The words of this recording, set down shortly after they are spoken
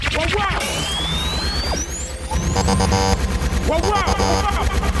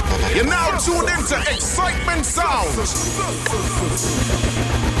Tune into Xsytment Sounds.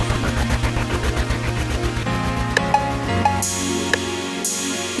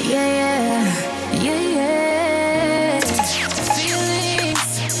 Yeah. Feelings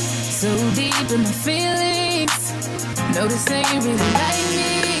so deep in my feelings. Notice that you really like me.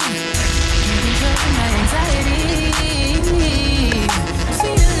 You control my anxiety.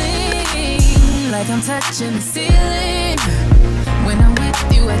 Feeling like I'm touching the ceiling. When I'm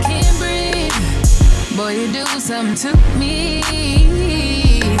with you, I can't breathe. Boy, you do something to me.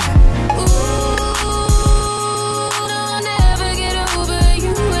 Ooh, I'll never get over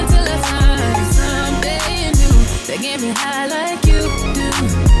you until I find something new that get me high like you do.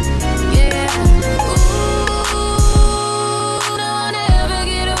 Yeah. Ooh, I'll never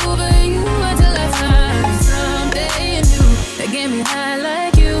get over you until I find something new that get me high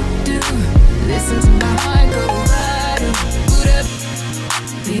like you do. Listen to my heart go bottom, boot up,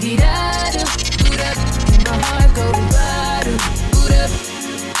 dee-dee-da-do, boot up, and my heart go bottom, boot up,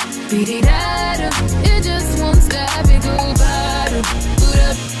 dee-dee-da-do. It just won't stop, it go bottom, boot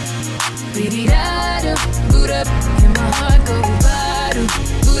up, dee-dee-da-do, boot up, and my heart go bottom,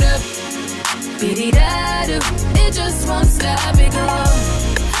 boot up, dee-dee-da-do. It just won't stop, it go.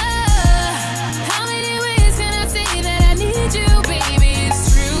 How many ways can I say that I need you, baby? It's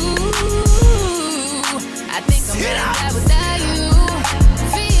true. I think I'm better die without you.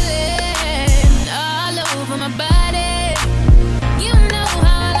 Feeling all over my body. You know how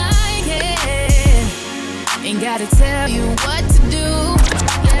I like it. Ain't gotta tell you what to do.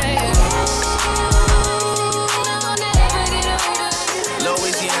 Yeah. I'll never get over you.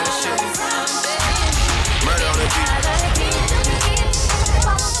 Louisiana shit. Murder on the beat.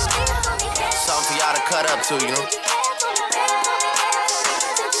 Something for y'all to cut up to, you know?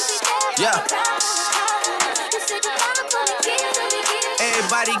 Yeah.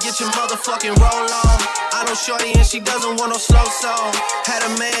 Everybody get your motherfucking roll on. I know shorty and she doesn't want no slow song. Had a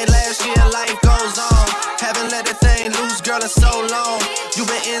man last year, life goes on. Haven't let the thing loose, girl, in so long. You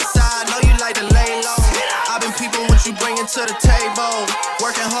been inside, know you like to lay low. I've been peeping what you bringing to the table.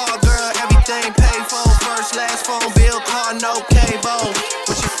 Working hard, girl, everything paid for. First, last phone bill, car, no cable.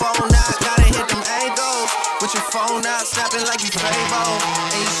 With your phone out, gotta hit them angles. With your phone out, snapping like you Fable.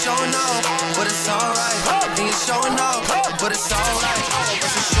 And you showing off, but it's alright. And you showing off, but it's alright.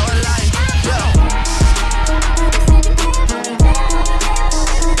 It's a short life, yeah.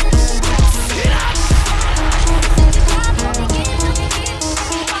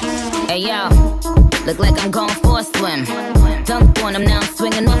 Hey yo, look like I'm going for a swim. Dunked on him, now I'm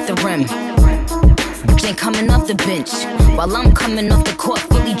swinging off the rim. Bitch ain't coming off the bench, while I'm coming off the court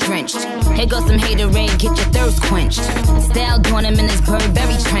fully drenched. Here goes some haterade, get your thirst quenched. Style doing him in this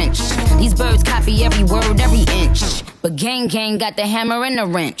Burberry trench. These birds copy every word, every inch. But gang got the hammer and the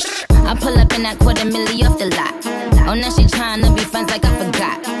wrench. I pull up in that $250,000 off the lot. Oh, now she tryna be friends like I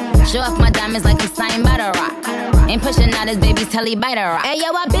forgot. Show off my diamonds like I'm signed by the rock. Ain't pushing out his baby's telly by the rock. Hey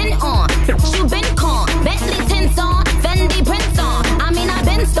yo, I been on, you been con. Bentley tints on, Fendi prints on. I mean I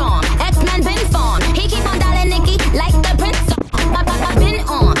been storm, X-Men been fawn. He keep on dialing Nicky like the prince on. I been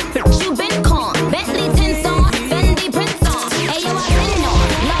on, you been con. Bentley tints on, Fendi prints on. Hey yo, I been on,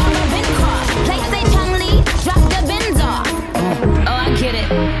 Laura been cross. Play say Chung Lee, drop the Benz off. Oh, I get it.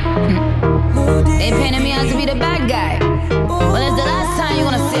 They painted me out to be the bad guy. Well, it's the last time you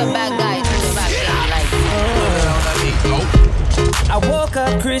wanna see a bad guy. I woke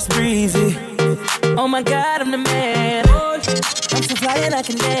up Chris Breezy. Oh my God, I'm the man. I'm so fly and I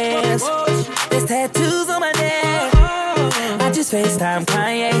can dance. There's tattoos on my neck. I just FaceTime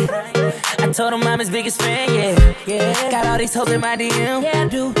Kanye. I told him I'm his biggest fan, yeah. Got all these hoes in my DM. Yeah, I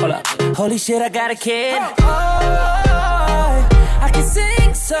do. Hold up. Holy shit, I got a kid. Oh, I can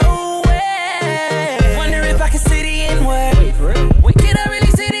sing so well. Wonder if I can see the N-word. Can I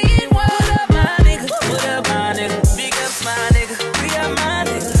really see the N-word? What up, my nigga? What up, my nigga? Big ups, my nigga. We are my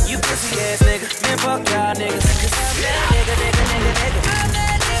nigga. You pussy ass nigga. Man, fuck y'all niggas. Cause I'm that nigga. I'm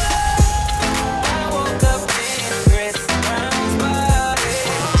that nigga. I woke up in Chris Brown's body.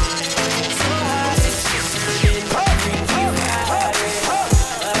 So hot, it's just getting freaky Friday.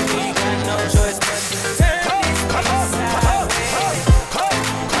 But we got no choice but to turn this sideways.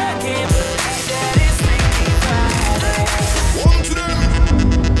 I can't believe that it's Freaky Friday.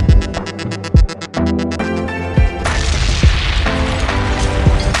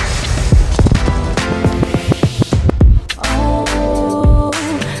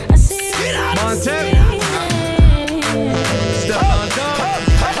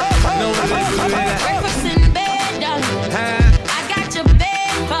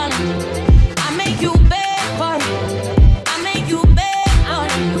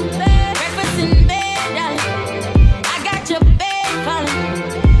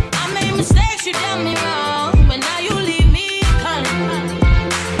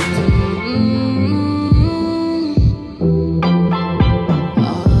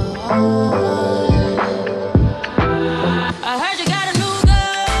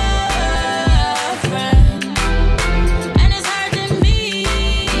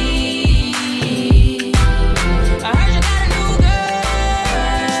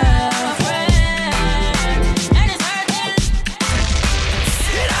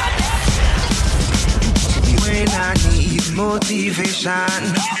 motivation.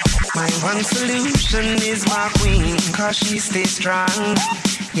 My one solution is my queen, cause she stays strong.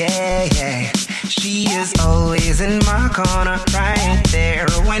 Yeah, yeah. She is always in my corner, right there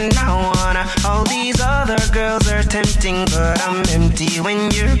when I wanna. All these other girls are tempting, but I'm empty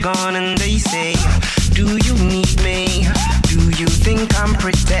when you're gone. And they say, do you need me? Do you think I'm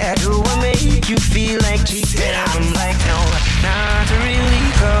pretty? Do I make you feel like cheating? I'm like, no, not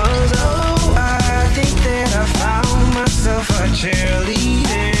really, cause oh, I think that I found myself a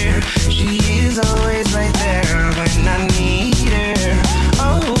cheerleader. She is always right there when I need her.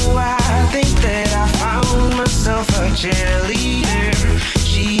 Oh, I think that I found myself a cheerleader.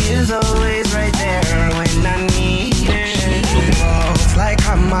 She is always right there when I need her. She walks like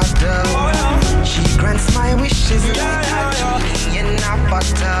a model. She grants my wishes like a genie in a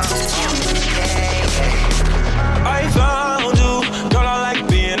bottle. I found you, girl, I like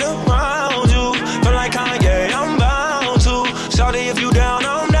being around you. Feel like Kanye, I'm bound to. Shawty, if you down,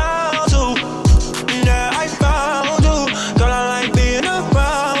 I'm down too. Yeah, I found you, girl, I like being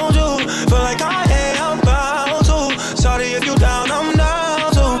around you. Feel like Kanye, I'm bound to. Shawty, if you down, I'm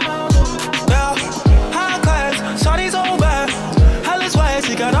down too. Yeah, high class, shawty's all bad. Hell is why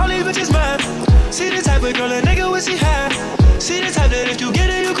she got all these bitches mad. See the type of girl a nigga wish he had. See the type that if you get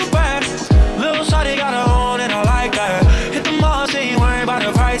it, you could buy. Little shawty got her own and I like that. Hit the mall, she ain't worried about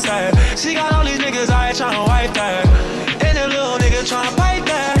the price tag. She got all these niggas out tryna wipe that. And the little nigga tryna pipe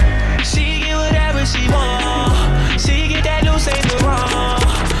that. She get whatever she want. She get that new say the wrong.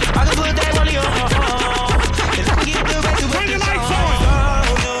 I can put that money on her phone. And I can get the rest of it. Turn your lights on.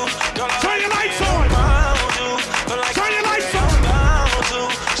 Turn your lights on. Turn your lights on.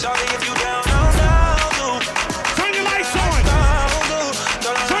 Shawty, if you down, turn your lights on.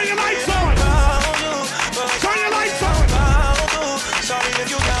 Turn your lights on. Turn your lights on. Shawty, if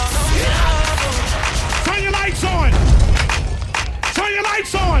you down, turn your lights on. Turn your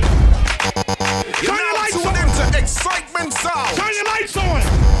lights on. Turn your lights on. Into Xsytment Sound. Turn your lights on.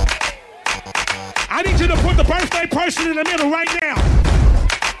 I need you to put the birthday person in the middle right now.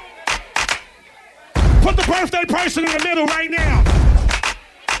 Put the birthday person in the middle right now.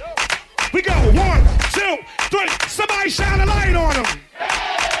 We go 1, 2, 3. Somebody shine a light on them.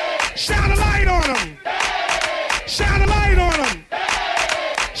 Shine a light on them. Shine a light on them.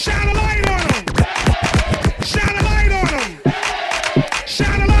 Shine a light on them. Shine a light on them.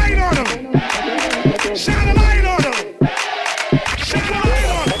 Shine a light on them. Shine a light on them. Shine a light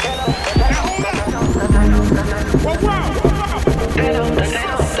on them. Now hold up. Whoa, whoa.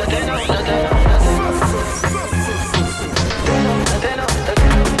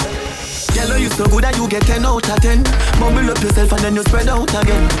 Yellow, you so good that you get 10 out of 10. Bubble up yourself and then you spread out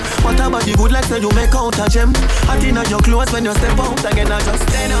again. What about the good like say you make out a gem? Hot in your clothes when you step out again. I just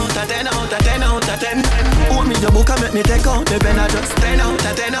 10 out of 10 out of 10 out of 10. Hold me your book and make me take out the pen. I just 10 out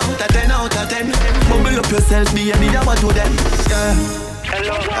of 10 out of 10 out of 10. Bubble up yourself, be any that what to them. Yeah.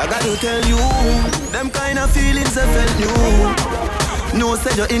 Hello. I got to tell you, them kind of feelings I felt new. No,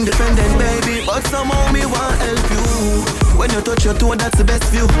 say you're independent, baby, but somehow me want help you. When you touch your toe, that's the best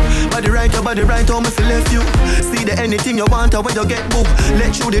view. Body right, your body right, how me feel left you. See the anything you want, or when you get boo.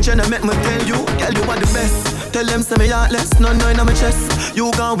 Let you the gender make me tell you, girl, you are the best. Tell them say me heartless, no in my chest. You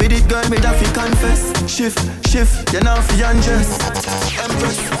gone with it, girl, me that fi confess. Shift, you're not fi undress.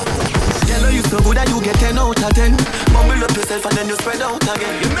 Empress. Girl, you so good that you get 10 out of 10. Bubble up yourself and then you spread out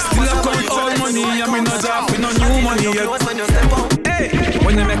again. still a count all money, I mean no job, we no new money yet.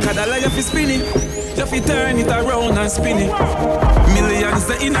 When you make a dollar, you fi spin it. You fi turn it around and spin it. Millions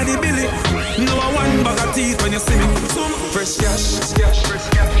they inna the billy. No one bag of teeth when you see me. Fresh cash,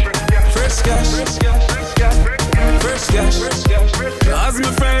 fresh cash, fresh cash. As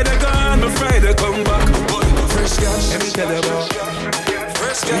me Friday gone, me Friday come back. Fresh cash, let me tell you about.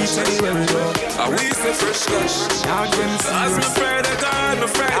 Fresh cash, anywhere we go. And we say fresh cash. As me Friday gone, me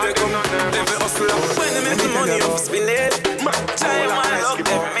Friday come back. Every hustler, when they make the money, you spin it. Time my luck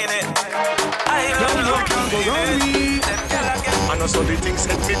every minute. I love you. I know so the things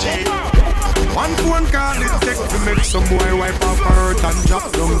hit me G. One phone call it take to make some boy wipe off her hurt and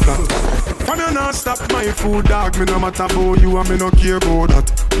drop down flat. Can you not stop my food, dog? Me no matter about you and me no care about that.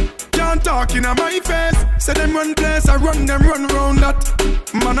 Can't talk in my face. Say them run place, I run them run round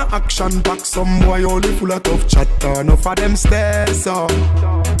that. Man a action back, some boy only full of tough chatter. Enough of them stairs up,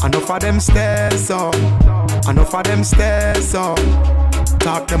 enough of them stairs up, enough of them stairs up.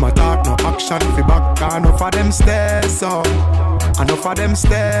 Talk them a talk, no action fi back. Enough of them stairs up, enough of them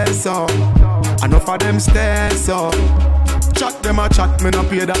stairs up, enough of them stairs up. Chat them a chat, me no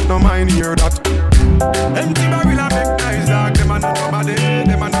pay that, no mind hear that. Empty barrel a make nice dog, them a know nobody,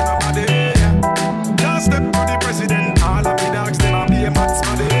 them a know nobody. Just step to the president, all of me dog.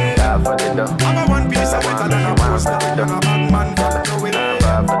 I'm a one piece of better than a poster. I'm a bad man for knowing.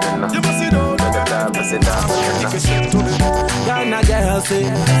 You must see though, Ghana girl say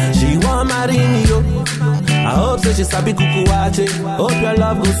she want marry me, yo. I hope so she sabi kuku wache. Hope your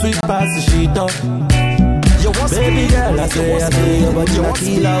love go sweet past the sheet up. Baby girl, I say your body a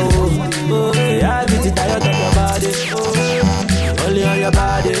killer, oh. Oh, yeah, I get it tired of your body, oh. Only on your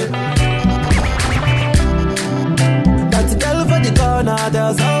body. That's a girl for the corner,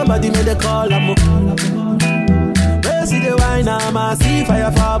 there's somebody made a call, I'm see the wine, I see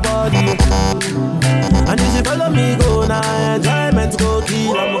fire for body. And if you follow me, go now, enjoyment go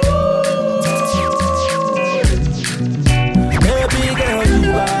kill 'em. Baby girl,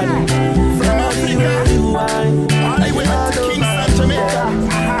 you are from everywhere you are. I went to Kingston, Jamaica.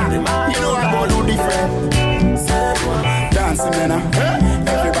 You know I'm gonna do different. Dancing, man.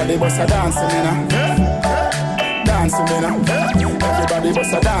 Everybody was a dancing, man. Dancing, man. Everybody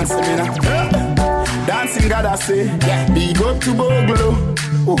was a dancing, man. Dancing, God, I say, big up to Boglo.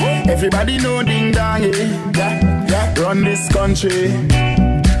 Everybody know ding dong, yeah. Run this country.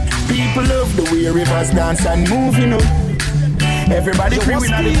 People love the way rivers dance and move, you know. Everybody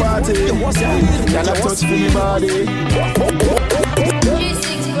creeping at the party. Y'all touch me body.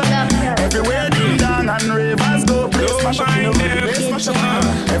 Everywhere ding dong and rivers go. Place smash up, you know. Place smash up.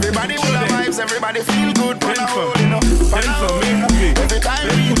 Everybody with the vibes, everybody feel good. Every time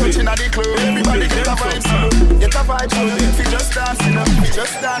we touching at the club, everybody get a vibe, so get a vibe, so if you just dancing up,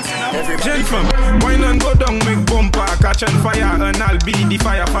 Gen fam, wine and go down, make bumper, catch and fire, and I'll be the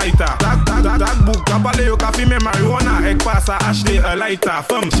firefighter. That book, Kabaleo, Kafi, me marijuana, egg passa, Ashley, a lighter.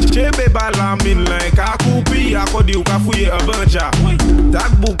 Fam, chebe balamin like a coupi, a kodi, ukafuye, a burja.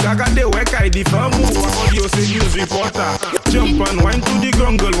 That book, I got the work, I the firm, a kodi, say news reporter. Jump and wine to the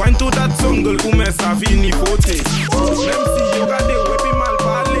grungle, wine to that sungle, umesa, vini, forte. Let me see, you got the weapon, mal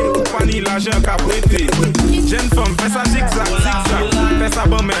parler, upani, l'argent, caprété. Gen fam, fais ça zigzag, fais ça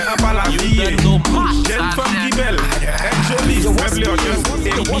bon, mais un pas la vie. Gen fam qui belle, elle jolie, meuble en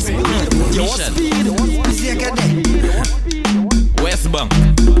just West Bank,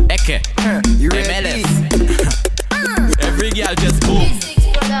 Eke, MLS. Every girl just boom.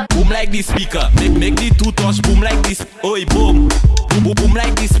 Boom like this speaker. Make the two touch boom like this. Oi, boom. Boom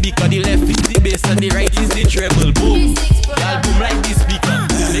like this speaker. The left is the bass and the right is the treble. Boom. Girl boom like this speaker.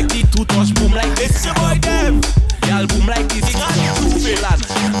 Make the two touch boom like this. Boy them. Girl boom like this.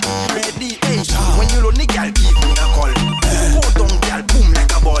 ready, hey. When you run the girl, give me a call. Go down, girl, boom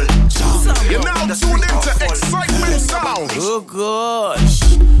like a ball. You're now tuned into Xsytment sound. Oh gosh.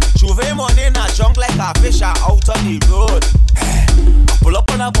 Juve money in a junk like a fish out on the road. Pull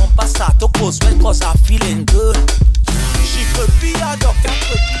up on a bumper, start to pose well cause I'm feeling good. She could be a doctor,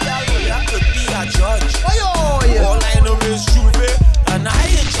 could be a lawyer, could be a judge. All I know is Juve, and I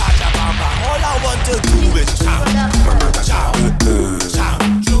ain't charge of mama. All I want to do is chop, chop, chop.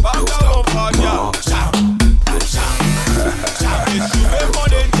 Juve on fire, chop, chop, chop. It's Juve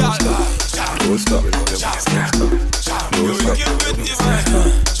money, chop, chop. Don't stop, chop, chop.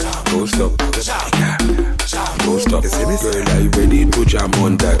 don't stop, don't stop, don't stop. Girl, are you ready to jam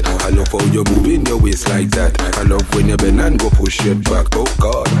on that? I love how you're moving your waist like that. I love when you bend and go push it back. Oh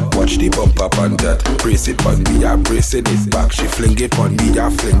God, watch the bump up on that. Brace it on me, I'm bracing it back. She fling it on me,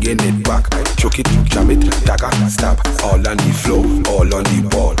 I'm flinging it back. Choke it, jam it, dagger, stab. All on the floor, all on the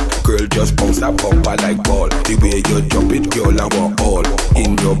ball. Girl, just bounce that bumper like ball. The way you jump it, girl, I want all.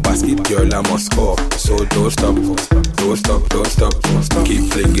 In your basket, girl, I must score. So don't stop, don't stop, don't stop, don't stop.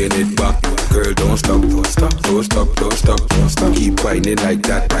 Keep flinging it back. Girl, don't stop, don't stop, don't stop, don't stop, don't stop. Keep whining like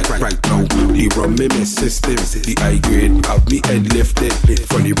that right now. The rum in my system, the high grade have me head lifted.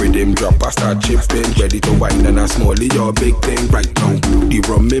 From the rhythm drop, I start chipping. Ready to wine and I small your big thing right now. The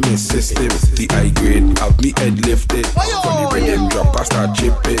rum in my system, the high grade have me head lifted. From the rhythm drop, I start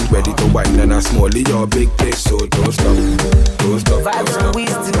chipping. Ready to wine and I small your big thing. So don't stop, don't stop, don't stop.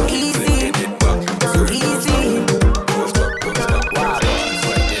 Wisdom easy, so easy.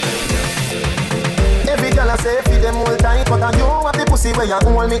 I say feed them all tight, but you have the pussy where you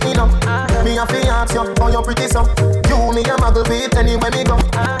hold me in up. Me a fi ask you, how you pretty so? You me a muggle beat anywhere me go.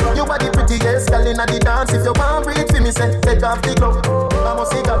 You are the prettiest girl inna the dance. If you want breathe for me, say take off the glove. I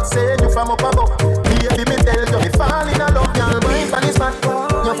must see God say you from up above. Baby me tell you, me fall in love, girl. Mind on this man,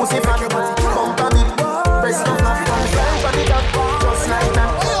 your pussy fat, come to me, press the flat, climb on the top, just like that.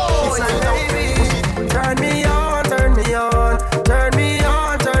 It's like that. Turn me on, turn me on, turn me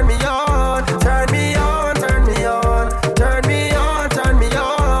on, turn me on, turn me on.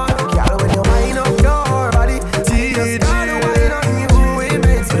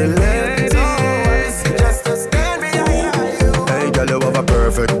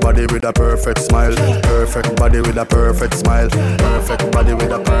 body with a perfect smile. Perfect body with a perfect smile. Perfect body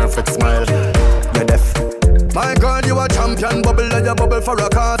with a perfect smile. You're deaf. My girl, you a champion. Bubble like you bubble for a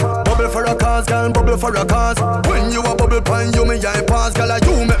cause. Bubble for a cause, girl, bubble for a cause. When you a bubble pan, you me eye pass. Girl,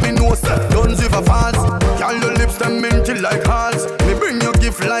 you make me know say don't give a fast. Girl, your lips them minty like hearts. Me bring you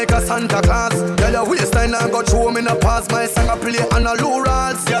gift like a Santa Claus. Girl, your waistline I got through me in a pass. My song I play on a low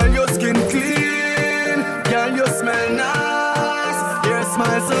rolls. Girl, your skin clean. Girl, you smell nice. Your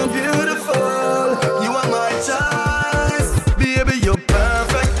smile so beautiful. You are my choice. Baby, you're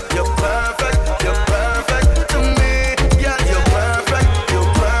perfect. You're perfect. You're perfect to me. Yeah, you're perfect.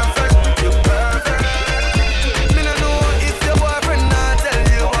 You're perfect. You're perfect. Me no know if your boyfriend not tell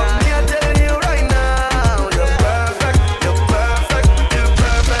you, but me I tell you right now. You're perfect. You're perfect. You're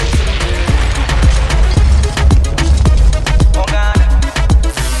perfect. Oh God.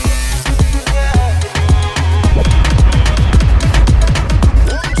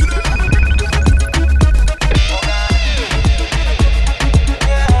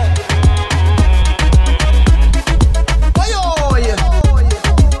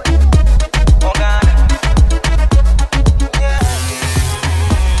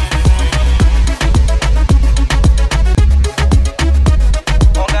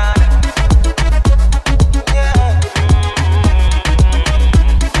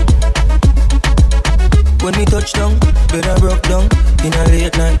 When we touch down, bed I broke down. In a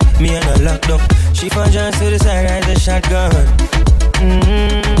late night, me and a lockdown. She found John to the side, I the shotgun.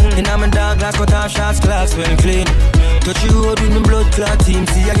 And I'm a dog glass, cut off shots, glass well clean. Touch you road with me blood clot team.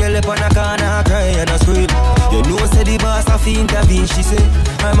 See a girl up on a corner, I cry and I scream. You know say the boss have to intervene. She say,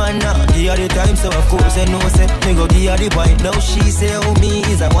 I'm a not give her the time. So of course I know say, me go give her the point. Now she say, oh me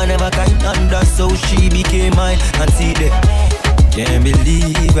is a one of a kind. And that's how she became mine. And see that, can't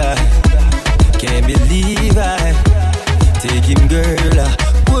believe I. Can't believe I take him, girl,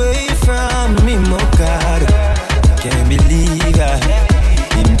 away from me, my God. Can't believe I,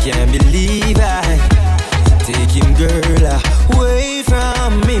 him can't believe I take him, girl, away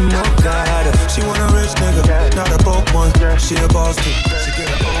from me, my God. She want a rich nigga, not a broke one. She a boss too, she get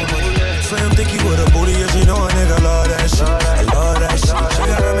her own money. Slim thicky with a booty, yeah, she know a nigga love that shit. I love that shit. She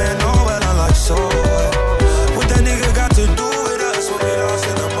got a man, no, but I like so. What that nigga got to do with us when we lost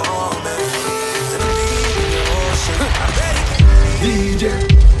in the moment? DJ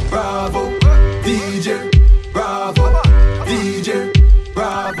Bravo, DJ Bravo, DJ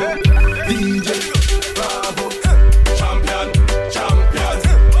Bravo, DJ Bravo. Champion, champion,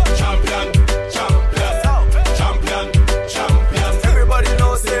 champion, champion, champion, champion. Everybody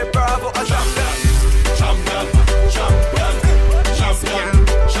knows say Bravo a champion. Champion, champion, champion,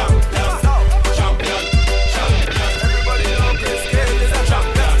 champion, champion, champion. Everybody knows Chris Cale is a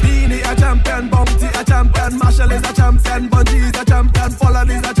champion. Beanie a champion, Bounty a champion, Marshall is a champion, Bungie is a champion, Follow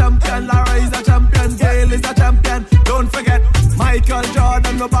is a champion, Lara is a champion, Gail is a champion. Don't forget Michael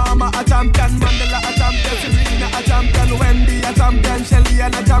Jordan, Obama a champion, Mandela a champion, Serena a champion, Wendy a champion, Shelly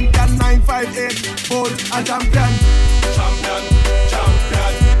and a champion, 958 Bolt a champion. Champion,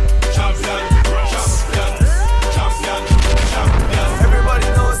 champion, champion, champion, champion, champion. Everybody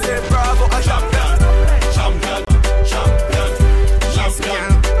knows say Bravo a champion. Champion, champion, champion,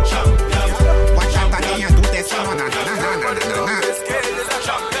 champion. Watch out again, do this one.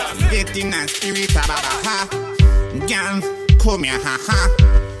 Getting a spirit, ha. Girl, come here, ha.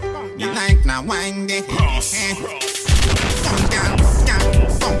 You like na wine, de. Come down,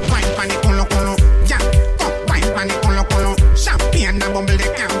 come wine, pani colo colo. Yeah, come wine, pani colo colo. Champagne, na bubble,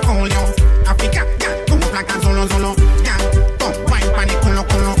 they can't call you. Africa, yeah, come like a solo solo. Yeah, come wine, pani colo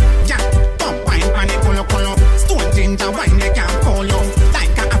colo. Yeah, come wine, pani colo colo. Stone ginger wine, they can't call you.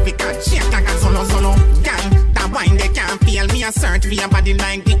 Like a Africa, shake like a solo solo. Girl, that wine, they can't feel me a search for your body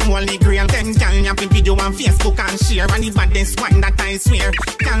like the Holy Grail. Then girl, you have video on Facebook and share. And the baddest wine that I swear.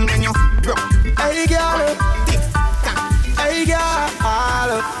 Girl, when you broke. Hey girl, tick tock. Hey girl,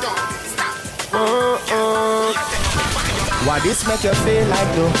 don't stop. Why this make you feel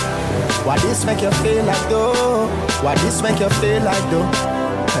like though? Why this make you feel like though? Why this make you feel like though?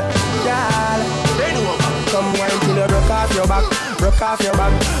 Girl, come wine till you broke off your back. Broke off your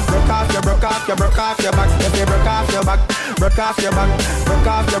back, broke off your, broke off your, broke off your back. If you broke off your back, broke off your back, broke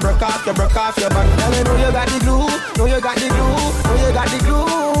off your, broke off your, broke off your back. Girl, you know you got the glue, know you got the glue, know you got the glue.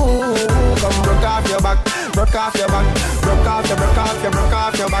 Come broke off your back, broke off your back, broke off your, broke off your, broke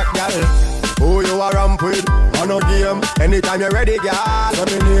off your back, girl. Who you are ramp with? On a game. Anytime you're ready, girl. Let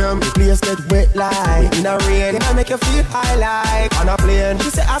me name. The place get wet like in a rain. Can I make you feel high like on a plane? She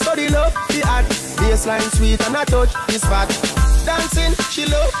say I saw the love, the art. Baseline sweet and I touch this fat. Dancing, she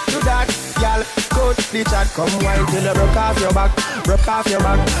love do that, girl. Cut the chat, come wine till you broke off your back, broke off your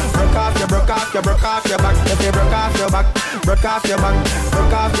back, broke off your back. If you broke off your back, broke off your back,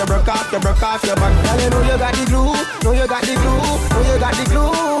 broke off your back. Girl, you know you got the glue, know you got the glue, know you got the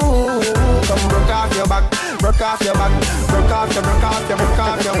glue. Come broke off your back, broke off your back, broke off your back,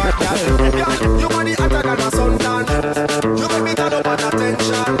 girl. You body hotter than a suntan. You make me turn up on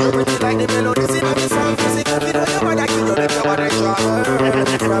attention. You pretty like the melody, see me sound music. You know you body, you know you body strong.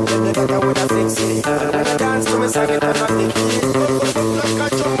 From the nigga that would have sexy. Dance to me, sing it on a big beat. Like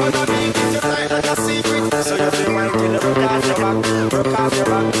a drum on a beat, it's your time like a secret. So you feel mine till you broke off your back, broke off your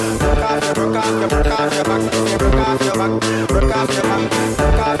back, broke off your back. If you broke off your back, broke off your back,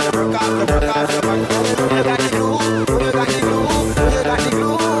 broke off your back. You got the glue, you got the glue, you got the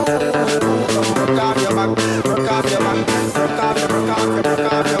glue. Broke off your back, broke off your back, broke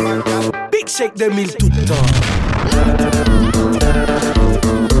off your back. Big shake de mille tout le temps.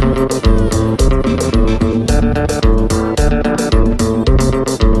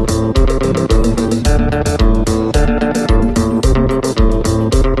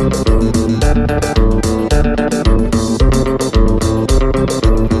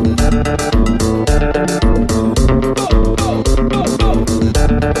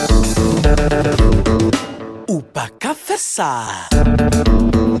 Ça.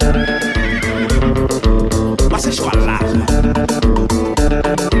 Mas c'est choix là.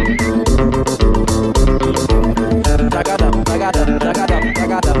 Tagada.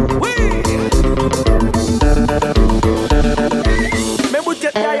 Oui. Mais vous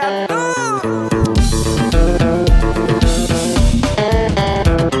êtes yaya.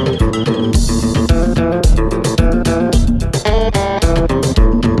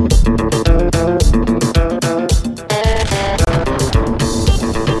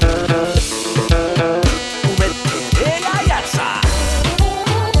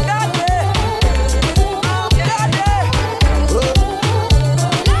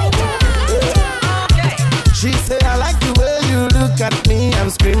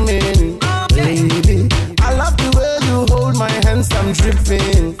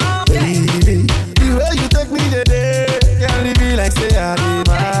 Dripping, baby. The way you take me today, can't leave me like say I did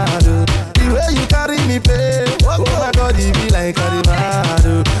mad. The way you carry me play, oh my God, it be like I did mad.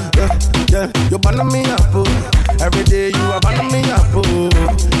 Yeah, you burn me up, every day you are burn me up.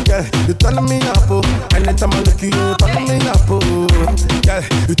 Yeah, you turn me up, anytime I look you, you turn me up. Yeah,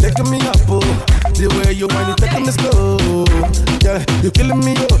 you take me up, the way you want, you take me slow. Yeah, you killing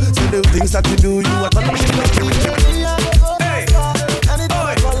me, so the things that you do, you are turning me up.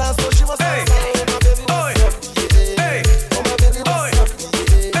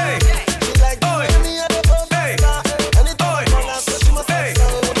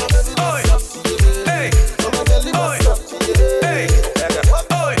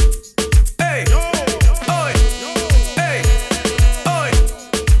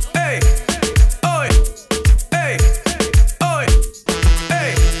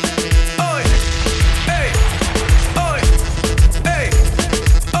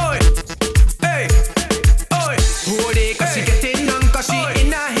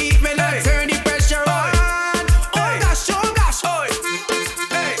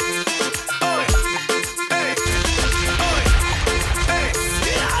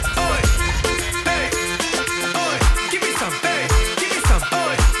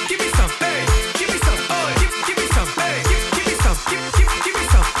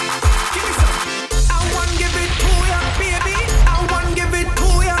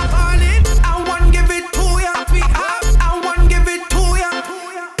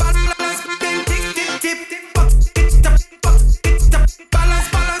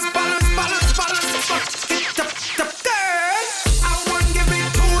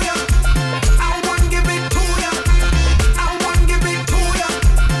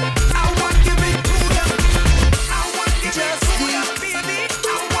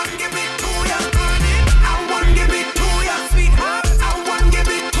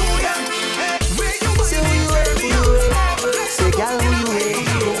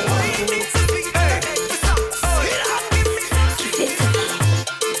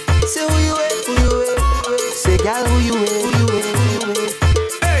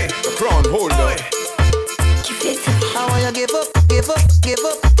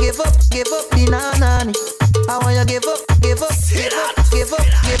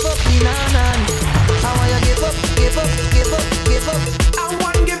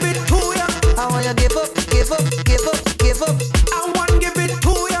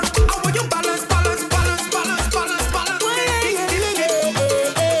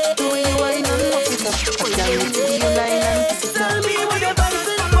 Tell me what your body is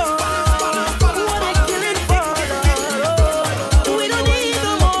for.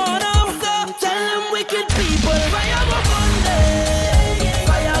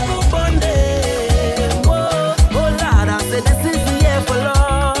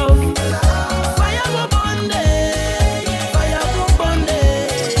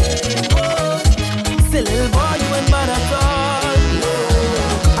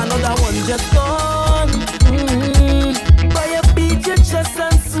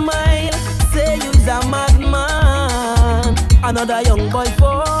 another young boy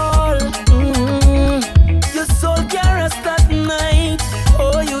fall. Your soul can't rest at night.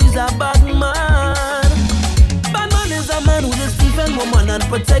 Oh, you is a bad man. Bad man is a man who just defend woman and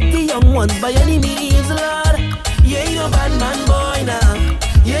protect the young ones by any means, Lord. You ain't no bad man, boy, nah.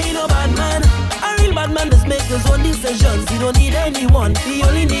 You ain't no bad man. A real bad man just make his own decisions. He don't need anyone, he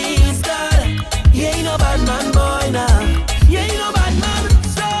only needs God. You ain't no bad man, boy, nah. You ain't no bad man.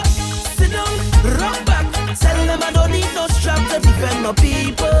 So, sit down, rock back. Tell them I don't need no strap to defend my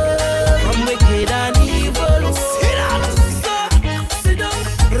people from wicked and evil. Sit down, sit down.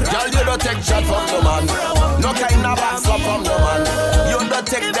 Girl, you don't take shot from no man. No kind of backslap from no man. You don't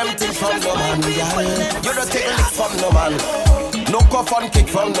take them things from no man. You don't take licks from no man. No cuff and kick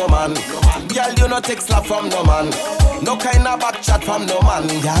from no man. Girl, you don't take slap from no man. No kind of back chat from no man.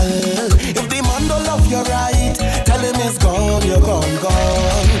 Girl, if the man don't love you right, tell him he's gone, you're gone,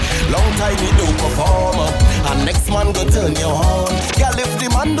 gone. Long time he do perform, and next man go turn you on. Girl, if the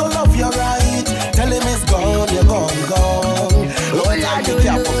man don't love you right, tell him he's gone, you're gone, gone. Long time he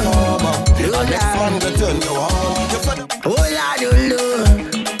can't perform, and next man go turn you on. Oh Lord, oh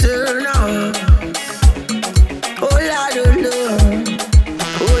Lord, turn on. Oh Lord, oh Lord,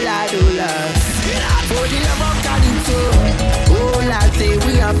 oh Lord, oh Lord. For the love of Calypso, oh Lord, say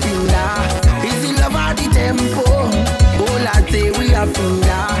we are finger. Is the love of the tempo, oh Lord, say we are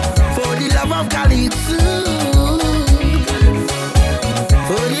finger. For the love of Calypso,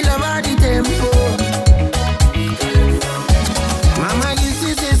 for the love of the tempo. Mama used to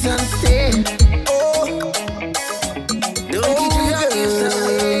say some stay.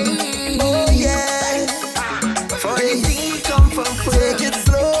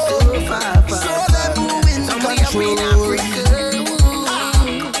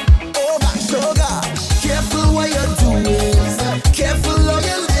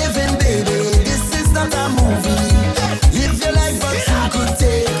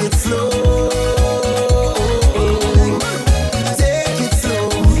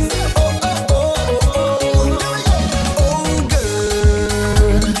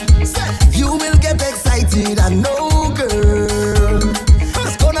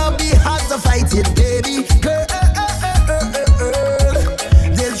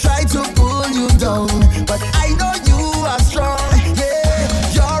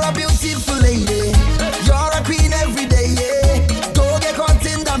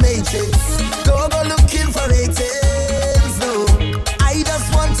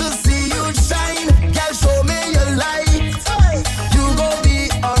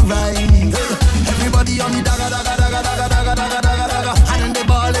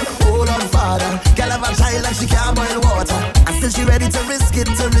 She ready to risk it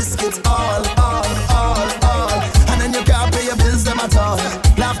all. And then you can't pay your bills them at all.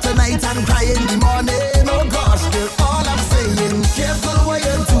 Laugh tonight and cry in the morning. Oh gosh, girl, all I'm saying, careful what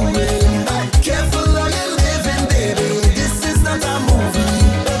you're doing. Careful how you're living, baby. This is not a movie.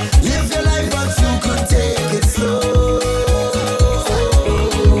 Live your life, but you could take it slow.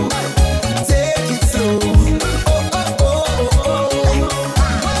 Take it slow.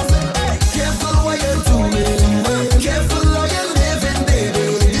 Careful what you're doing. Careful.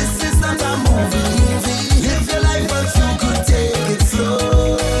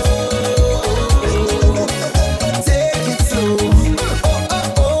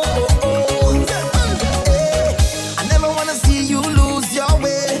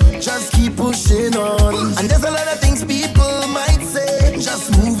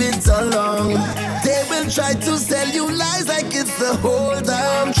 Try to sell you lies like it's the whole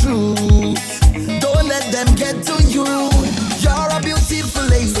damn truth. Don't let them get to you. You're a beautiful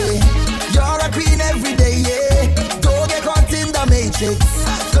lady. You're a queen every day, yeah. Don't get caught in the matrix.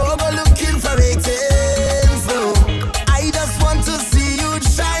 Don't go looking for ratings, no. I just want to see you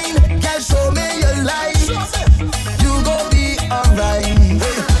shine. Girl, show me your light. You gon' be alright.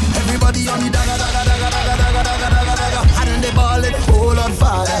 Everybody on the daga. And then they ballin', hold on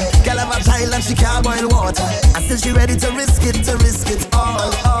fire. Girl have a child and she can't boil water. And still she ready to risk it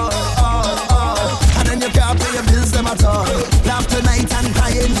all. And then you can't pay your bills them at all. Laugh tonight and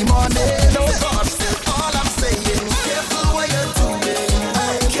cry in the morning. No gosh, still all I'm saying, careful what you're doing.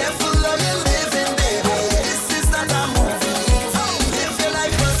 Careful how you're living, baby. This is not a movie. Live your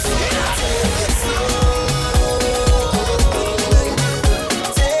life, but take it slow.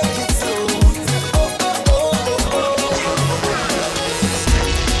 Take it slow.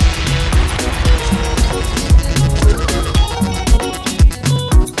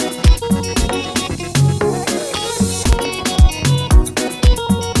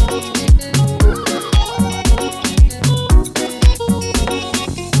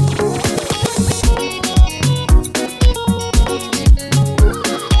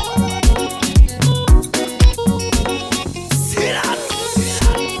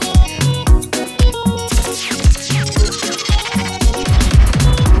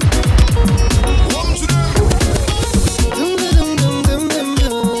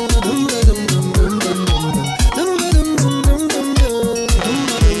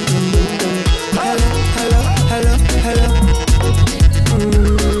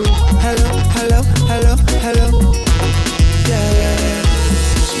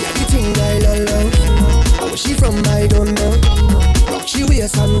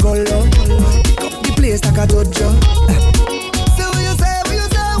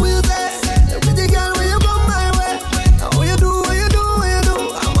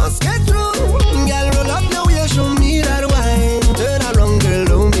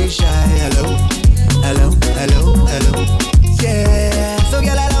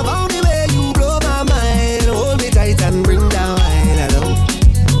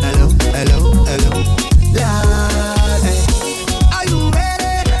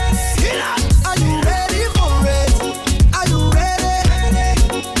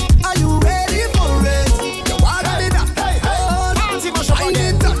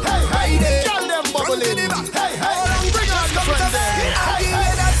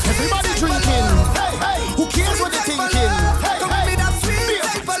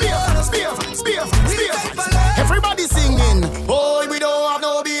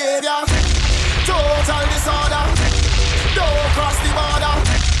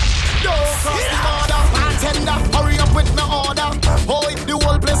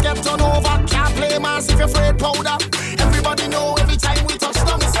 just get turned over. Can't play mass if you're afraid powder. Everybody know every time we touch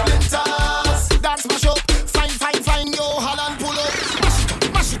them splinters. That's my show. Fine, fine, fine, yo, Holland pull up.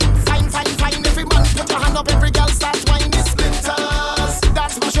 Mash it, fine, fine, fine. Every man put your hand up, every girl start whining splinters.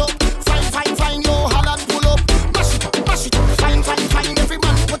 That's my show. Fine, fine, fine, yo, Holland pull up. Mash it, fine, fine, fine. Every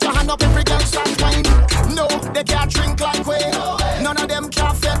man put your hand up, every girl start whining. No, they can't drink like we. None of them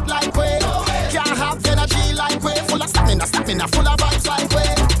can't fit like we. Can't have energy like we. Full of stamina, full of vibes like we.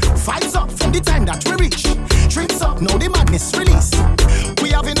 Vibes up from the time that we reach. Drinks up, now the madness release. We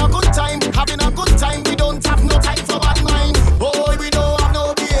having a good time, we don't have no time for bad mind. Boy, we don't have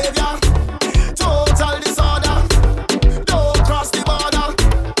no behavior. Total disorder. Don't cross the border.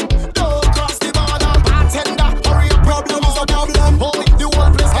 Don't cross the border. Bartender, hurry up, problem is a problem. Boy, the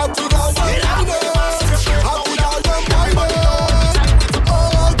whole place have to go.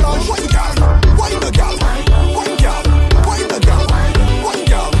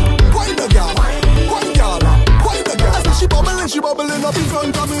 She bubbling up in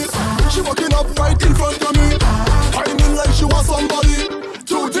front of me. She walking up right in front of me. Whining like she wants somebody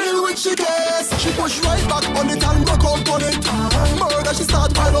to deal with she case. She push right back on it and broke up on it. Murder, she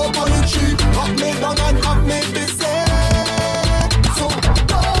start pile up on it. She have me down and have me busy. So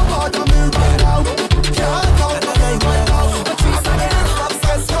don't bother me right now. Can't come to me right now. But she's again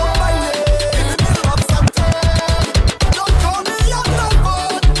obsessed with my name. In the middle of something. Don't call me your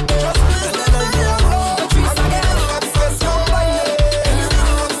number. Just please leave me alone. But she's again obsessed with my name. In the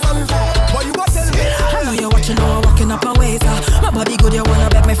middle of something. What you want to tell me? I know you're watching, now I'm walking up my ways. My body good, you wanna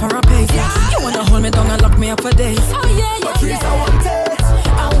beg me for a pace. You wanna hold me down and lock me up for days. Oh yeah, yeah, Patrice, I want it.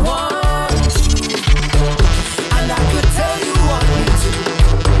 I want you, and I could tell you want me to.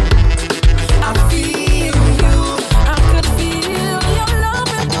 I feel you, I could feel your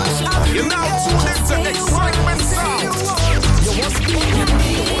love and push. You're now tuned into Xsytment Sound. You want to feel your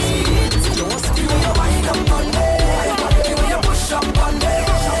needs. You want to feel your wind up on me. You want your push up on me.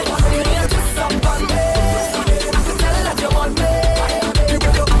 You want your kiss up on me. I could tell that you want me. You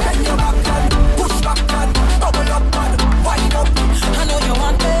will look at your back and push back and bubble up and wind up. I know you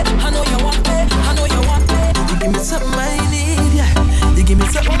want it. I know you want it. I know you want it. You give me something I need, yeah. You give me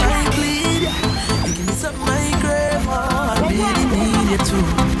something I bleed, yeah. You give me something I crave, oh. I really need you too.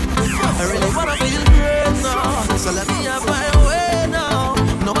 I really wanna feel great now. So let me have my way now.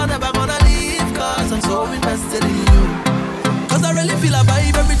 No man ever gonna leave, cause I'm so invested in you. Cause I really feel a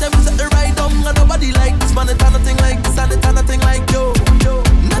vibe every time you set the right down. And nobody like this man, it's nothing like this, and it's nothing like you.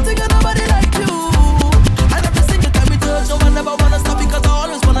 Nothing and nobody like you. And every single time we touch, no one ever wanna stop, because I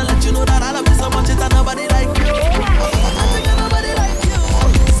always wanna let you know that I love you so much, it's nobody like you. Nothing and nobody like you.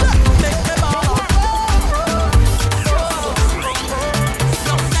 So make me ball.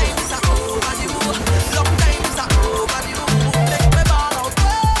 Long time is over you. Long time is over you. Make me ball out.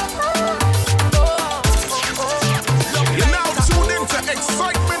 You're now tuned into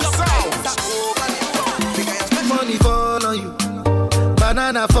Xsytment Sound. Money fall on you,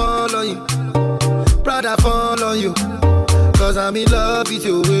 banana fall on you, Prada fall on you, cause I'm in love with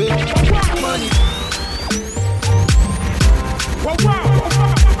you. Money.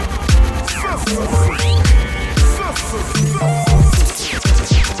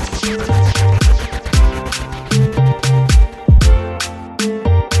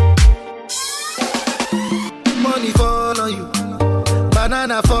 Money fall on you,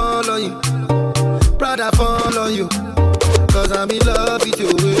 banana fall on you, Prada fall on you, cause I'm in love with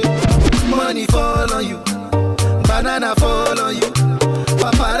you. Money fall on you, banana fall on you,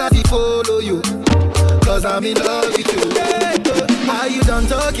 paparazzi follow you, cause I'm in love with you. Are you done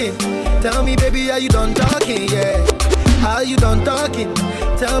talking? Tell me baby, are you done talking? Yeah. Are you done talking?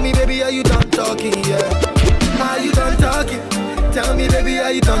 Tell me baby, are you done talking? Yeah. Are you done talking? Tell me baby,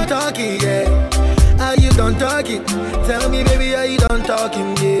 are you done talking? Yeah. Are you done talking? Tell me baby, are you done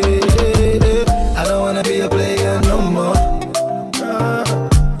talking? Yeah. I don't wanna be a player no more.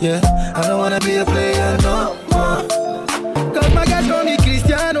 Yeah. I don't wanna be a player no more. Cause my guys call me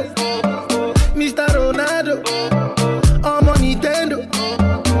Cristiano, Mr. Ronaldo, I'm on Nintendo.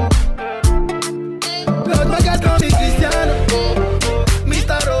 Cause my guys call me Cristiano,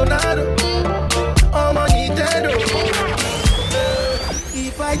 Mr. Ronaldo, I'm on Nintendo.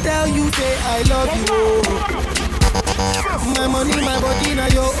 If I tell you, say I love you, my money, my body, now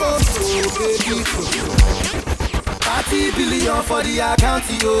your own, baby. 30 billion for the account,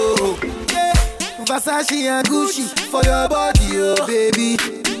 yo. Yeah. Versace and Gucci for your body, oh baby.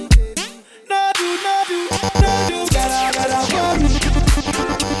 No do, gotta for me.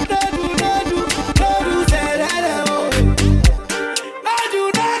 No do, say that, oh. No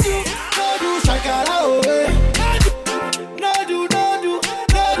do, shakara, oh. No do,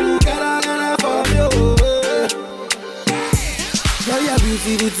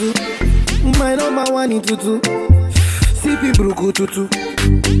 tutu. My number one in tutu. CP bruku tutu.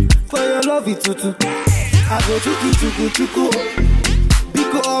 For your love it tutu. I go chuku.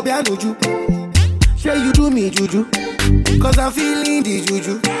 Biko obianuju. Sure you do me juju. Cause I'm feeling the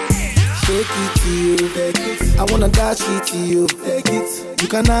juju. Shake it to you, take it. I wanna dash it to you, take it. You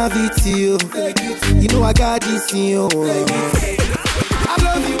can have it to you, take it. You know I got this in you, take it. I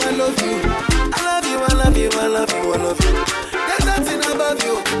love you. I love you. There's nothing above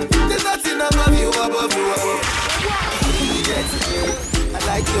you. There's nothing above you, above you. I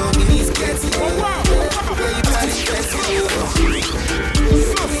like your mini skirts. Where you carry stress.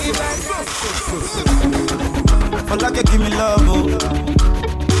 For like you give me love, oh.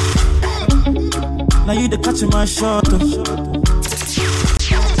 Now you the catch my shot, oh.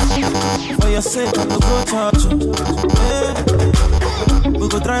 For your sake, I go touch you. Yeah. We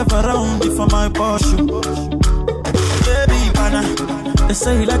go drive around for my Porsche. Baby, pana, they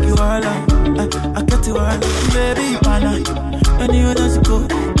say you like you all. I get you all. Baby, pana, anywhere that you go,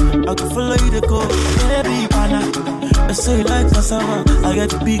 I can follow you to go. Baby, pana, they say you like cassava. I get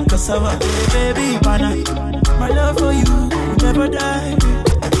to big cassava. Baby, pana, my love for you will never die.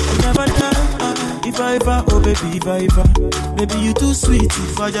 Never die. If I ever, oh baby, if I ever. Baby, you too sweet,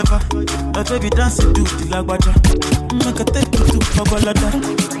 if I ever. My baby dance to the lagwaja. Make a take you to Pagolada.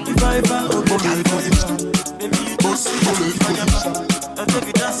 If I ever, oh baby, if I ever. Baby, you too sweet, if I ever. My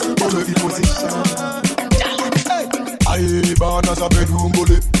baby dance to the I born as a bedroom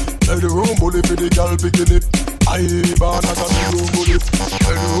bully. Bedroom bully for the girl picking it. I born as a bedroom bully.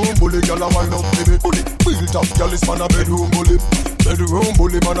 Bedroom bully, girl a wind up in it. Built up, girl is man a bedroom bully. Bedroom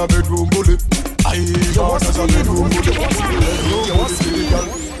bully, man a bedroom bully. I born as a bedroom bully. Bedroom bully for the girl.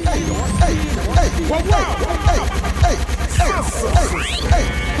 Hey,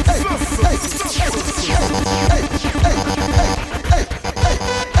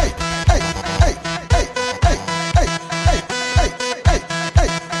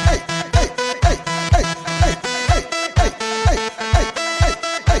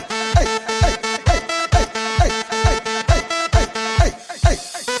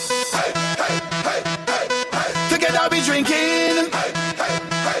 together we drinking,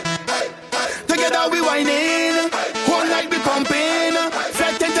 together we whining, whole night we pumping,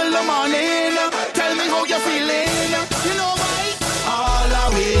 fret until the morning. Tell me how you're feeling. You know why? All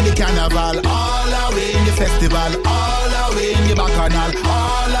away in the carnival, all away in the festival, all away in the bacchanal,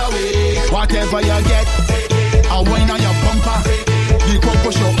 all away. Whatever you get, I wine on your bumper. You come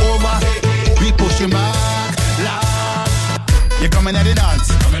push you over, we push you back. You coming at the dance,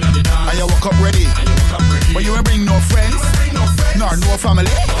 and you walk up ready. But you ain't bring no friends, nor no family.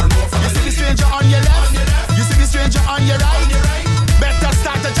 You see the stranger on your left, you see the stranger on your right. Better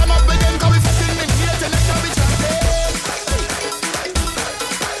start to jam up with them, cause we fitting in here till next time we drinking.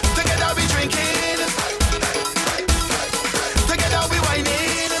 Together we drinking, together we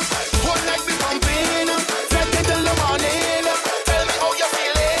whining, whole night we pumping, fret until the morning. Tell me how you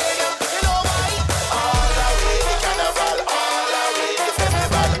feeling. You know why? All away the carnival, all away the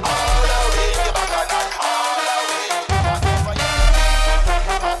festival, all away the bacchanal, all away.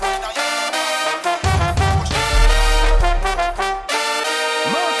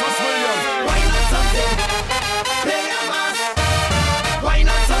 Marcus Williams. Why not something? Play a mass. Why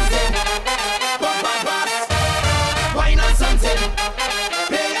not something? Bump a bass. Why not something?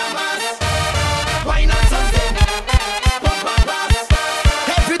 Play a mass. Why not something? Bump a bass.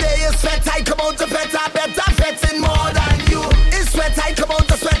 Every day is sweat, I come out to better fetting more than you. It's sweat, I come out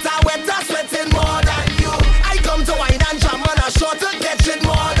to sweater, wetter sweating more than you. I come to wine and jam on a short to catch it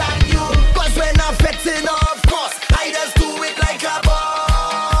more than you. Cause when I'm fetting, of course, I just do it like a boss.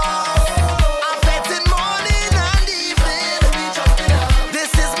 I'm fetting morning and evening.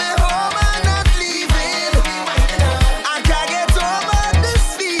 This is my home, I'm not leaving. I can't get over this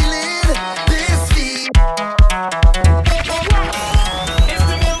feeling, this feeling. It's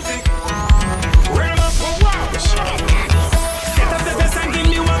the music. Real up for wow. Set up the best and give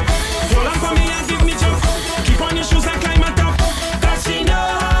me one. Hold on for me and give me jump. Keep on your shoes and climb on top. Cause she know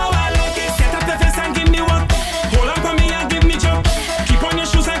how I like it. Set up the best and give me one. Hold on for me and give me jump. Keep on your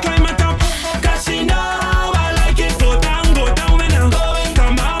shoes and climb on top. Cause she know how I like it. Go down and now.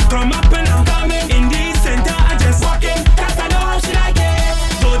 Come up and now. In the center, I just walk in. Cause I know how she like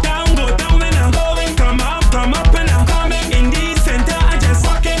it. Go down and now. Come up and now. In the center, I just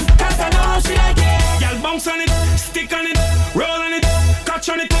walk in. Cause I know how she like it. Y'all bounce on it, stick on it, roll on it, catch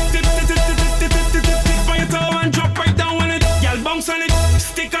on it, tip, on your toe and drop right down on it. Y'all bounce on it,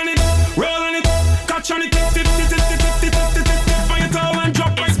 stick on it, roll on it, catch on it, tip, on your toe and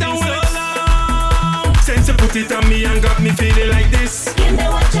drop right down on it. Since you put it on me and got me feeling like this. You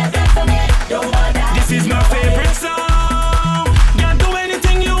know what you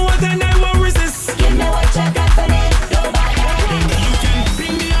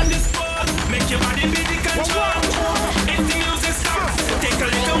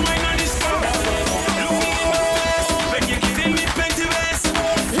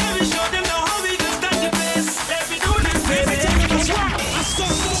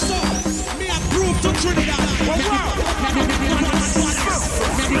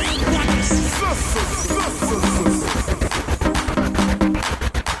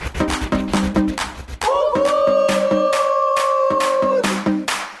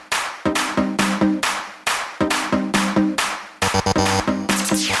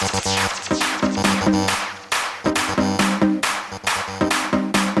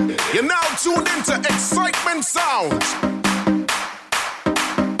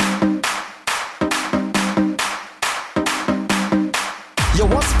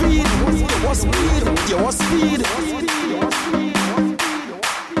speed? What speed? What speed?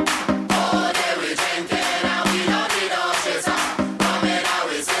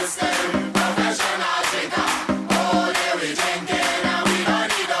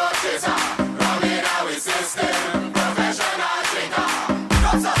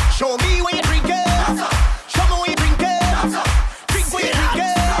 Show me where you drink it. Show me where you drink it. Drink where you drink it.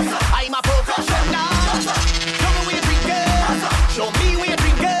 I'm a professional. Show me where you drink it. Show me where you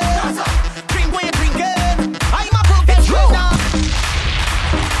drink it. Drink where you drink it. I'm a professional.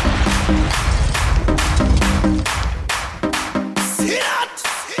 See that?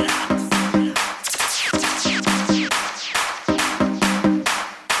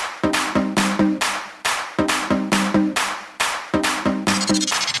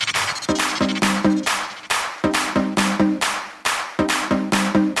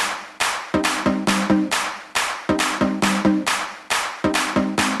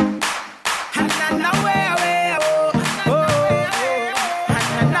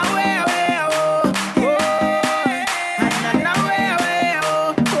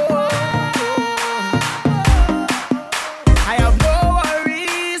 I have no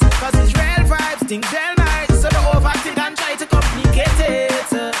worries, cause it's real vibes, things real nice. So don't overthink and try to complicate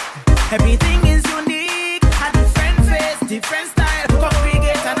it. Everything is unique, a different face, different style.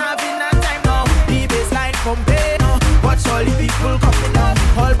 Congregate and having a time now. The baseline compare now. Watch all the people coming up,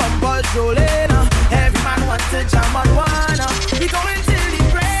 all bumpers rolling. Every man wants to jam on one. We going till the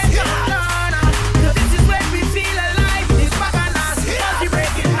break of dawn. This is when we feel alive. This back on us, cause we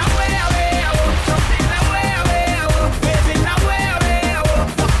breaking away, away, away. Jumping away, away, away. Waving away, away, away.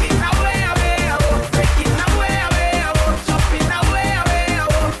 Walking away, away, away. Breaking away, away, away. Jumping away, away,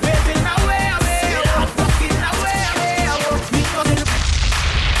 away. Waving away, away, away. Walking away, away, away. Because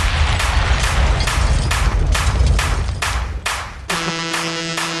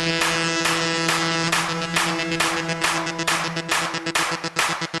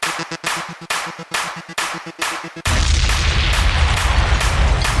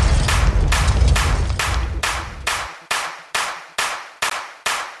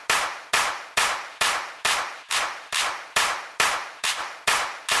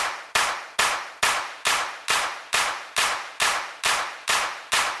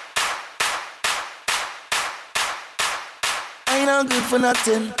I ain't not good for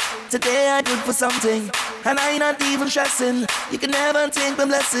nothing. Today I good for something, and I ain't not even stressing. You can never take the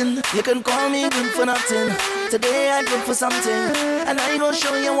blessing. You can call me good for nothing. Today I good for something, and I gonna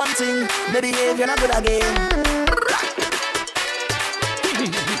show you one thing. The behavior not good again.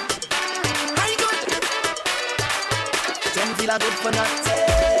 I good. Them feel a good for nothing.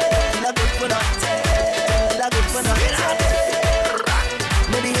 Feel a good for nothing. Feel a good for nothing.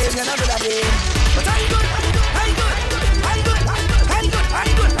 The behavior not good again. But I good. I good.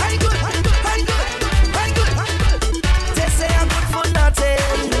 They say I'm good for nothing.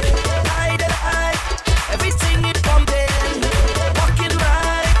 Everything is pumping, walking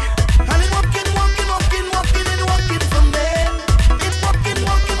right. And it's walking and walking from there. It's walking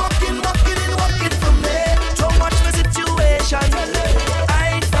and walking from there. Don't watch my situation.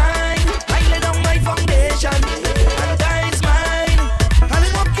 I find I lay down my foundation, and that is mine. And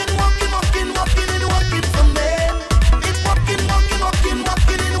it's walking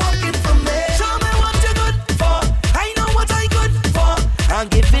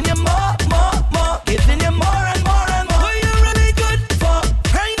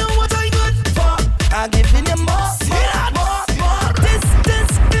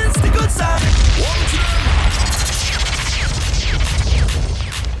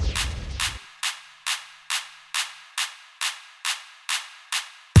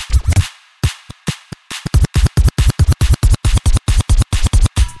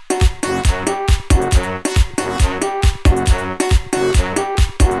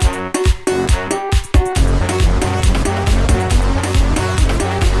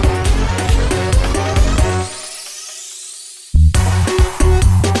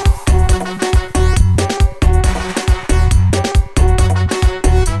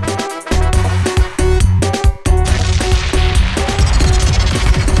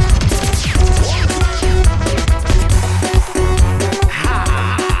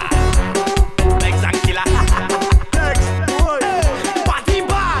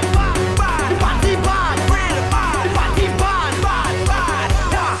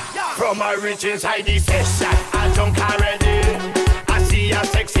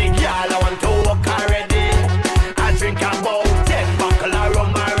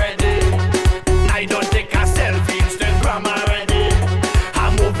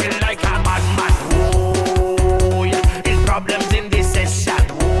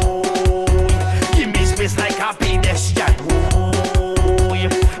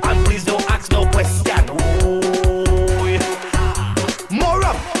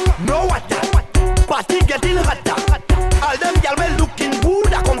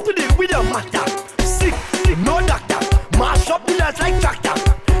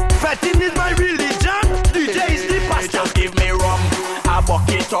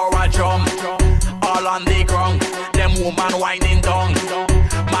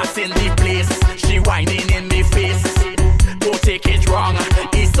Ladies in the place, she whining in me face. Don't take it wrong,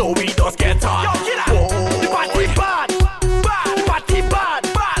 it's so we just get on. Yo, get out. The party bad, bad. The party bad,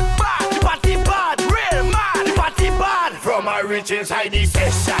 bad, bad. The party bad, real mad. The party bad. From our rich inside the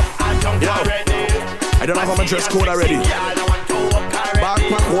session, I'm drunk already. I don't have my dress code already.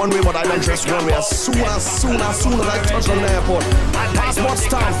 Backpack one way, but I don't dress one way. As soon as I touch on the airport. Passport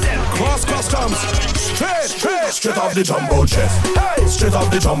stamp, cross customs. Straight off the jumbo jet. Hey, straight off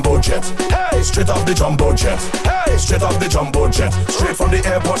the jumbo jet. Hey, straight off the jumbo jet. Hey, straight off the jumbo jet. Straight from the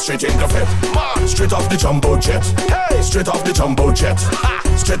airport, straight in the fit. Straight off the jumbo jet. Hey, straight off the jumbo jet.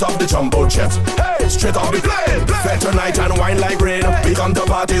 Straight off the jumbo jet. Hey, straight off the plane. Fed tonight and wine like rain. We come to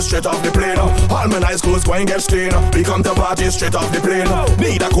party straight off the plane. All my nice clothes going get stained. We come to party straight off the plane.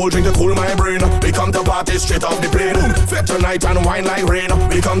 Need a cold drink to cool my brain. We come to party straight off the plane. Fed tonight and wine like rain.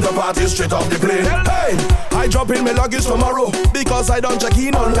 We come to party straight off the plane. Hey, I drop in my luggage tomorrow because I don't check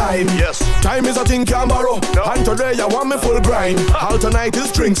in online. Yes, time is a thing can borrow. And today I want me full grind. All tonight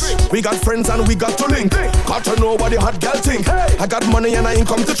is drinks. We got friends and we got to link. Got to know what the hot girl think. I got money and I ain't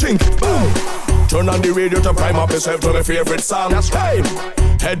come to chink. Boom. Turn on the radio to prime up yourself to my favorite song. That's right.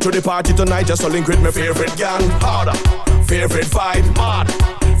 Head to the party tonight just to link with my favorite gang. Harder. Favorite vibe. Mad.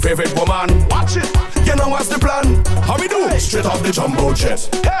 Favorite woman. Watch it. You know what's the plan? How we do? Hey. Straight off the jumbo jet.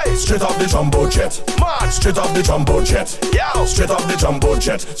 Hey. Straight off the jumbo jet. Mad. Straight off the jumbo jet. Yeah. Straight off the jumbo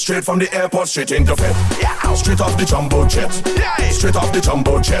jet. Straight from the airport, straight into bed. Yeah. Straight off the jumbo jet. Yeah. Straight off the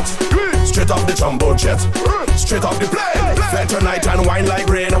jumbo jet. Straight off the jumbo jet. Straight off the plane. Fed tonight and wine like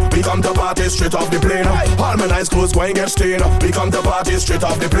rain. We come to party straight off the plane. All my nice clothes going get stained. We come to party straight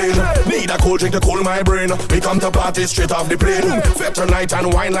off the plane. Need a cold drink to cool my brain. We come to party straight off the plane. Fed tonight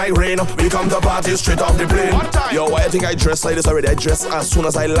and wine like rain. We come to party straight off the plane. Yo, why I think I dress like this already? I dress as soon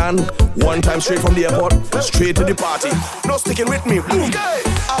as I land. One time straight from the airport, straight to the party. No sticking with me.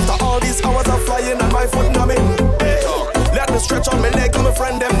 After all these hours of flying and my foot numbing, let me stretch on my leg, cause my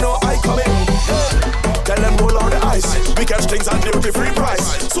friend them know I coming. Tell them roll out the ice. We catch things at duty-free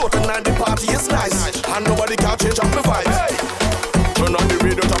price. So tonight the party is nice, and nobody can change up the vibe. Hey. Turn on the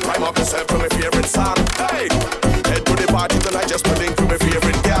radio to prime up yourself for my favorite song. Hey, head to the party tonight just to link to my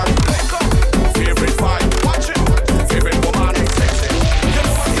favorite gang. Favorite vibe, watch it. Favorite woman, sexy. You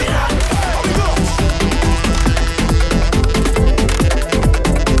know what's it? How we go?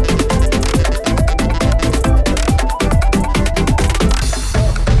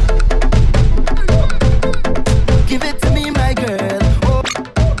 Give it to me, my girl. Oh.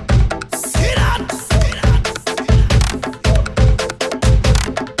 Sit up.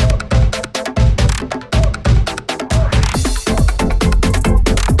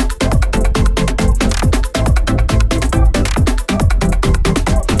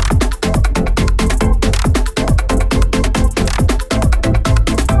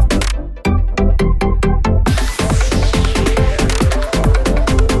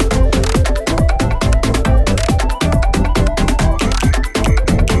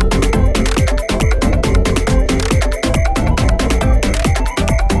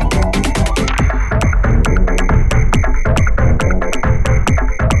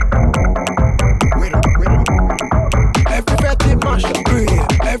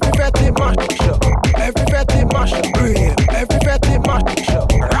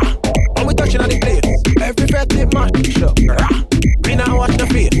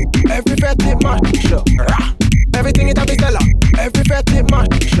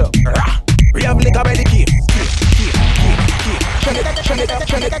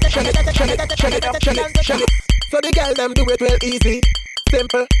 So the girl them do it real easy,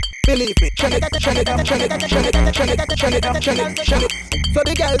 simple, believe me. So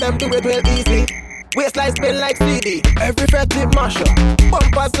the girl them do it real easy. Waistline spin like CD. Every fetty mash up.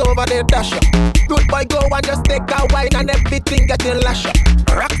 Bumpers over the dash up. Good boy go and just take a wine and everything getting lash up.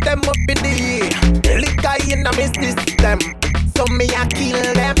 Rock them up in the air. Liquor in the system. So me a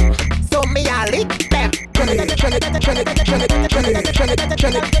kill them. So me a lick them. So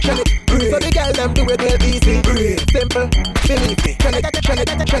the girl them do it real easy, simple, believe me.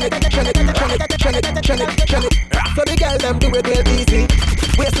 So the girl them do it real easy.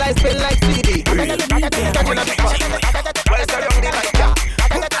 Waistline spin like CD.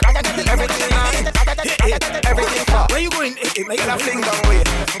 Everything far. Where you going? Make a fling down way.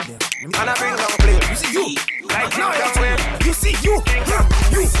 And I bring down play. You see you. Like now you see you.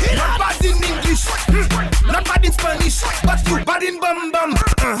 You not bad in English, not bad in Spanish, but you bad in bum bum.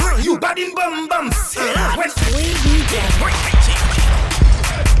 You bad in bum bum. When you get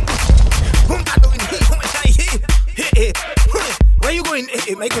where you going?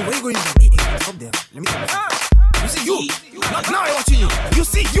 Michael, where you going? Stop there. Let me. You see you. Now I'm watching you.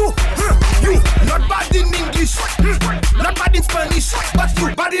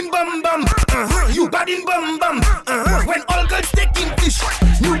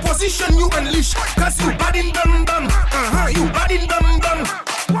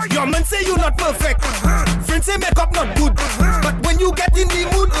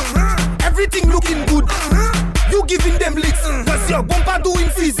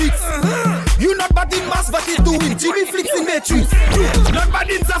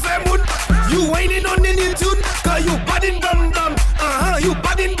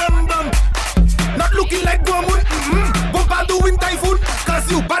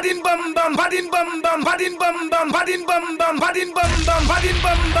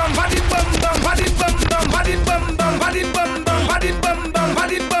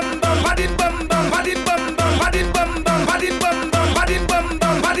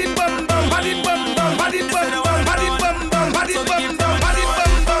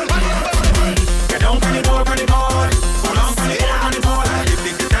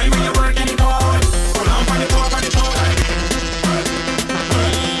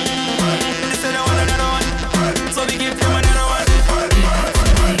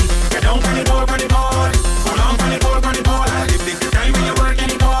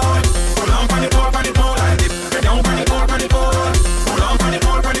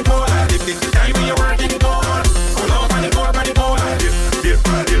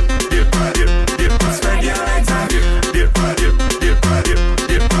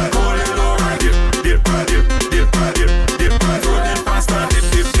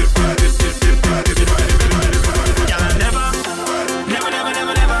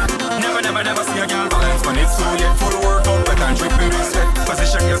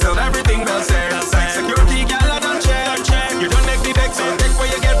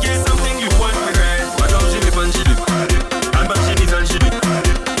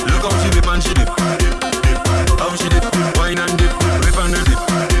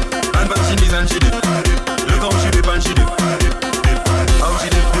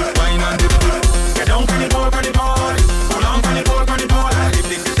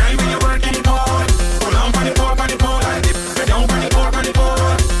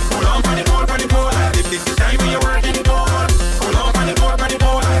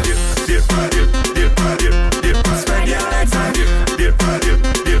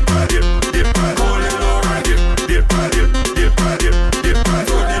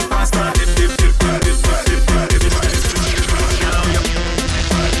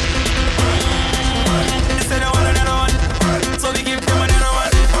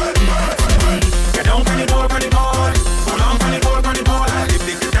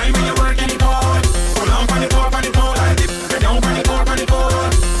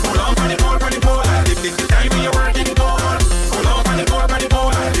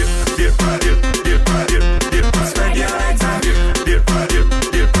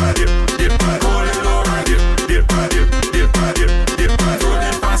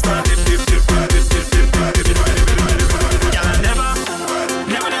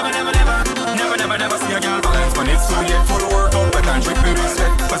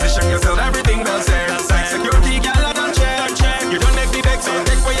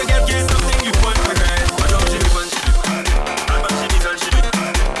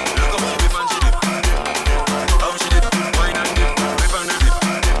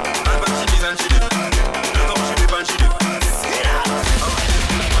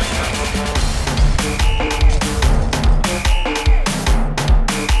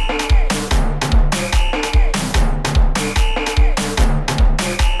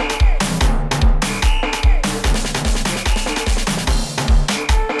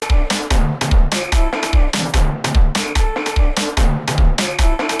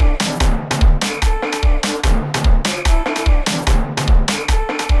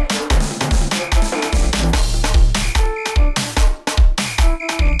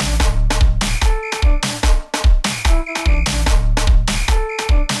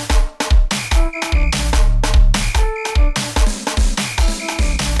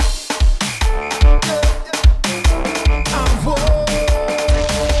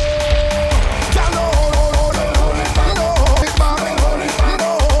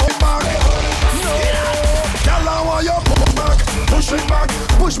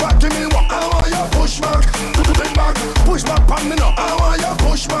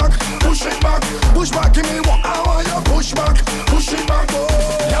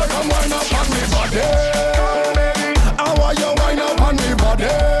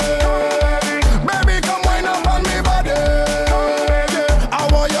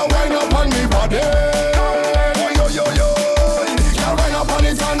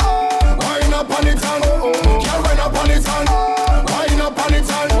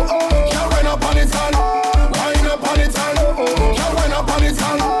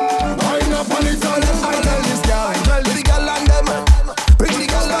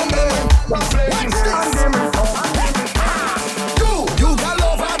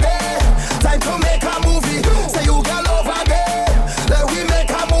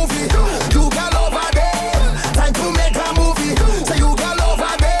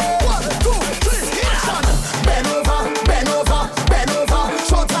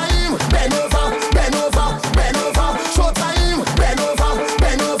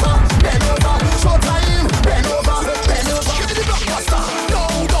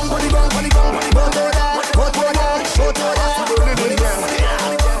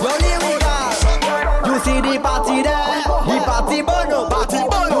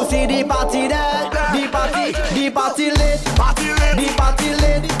 party lit, party lit, the party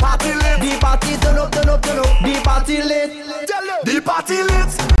lit, party lit, the party turn up, turn up, turn up, the party lit, the party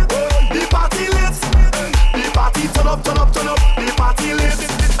lit, the party lit, the party turn up, turn up, turn up, the party lit.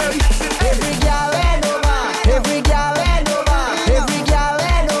 Every girl and over, every girl and over, every girl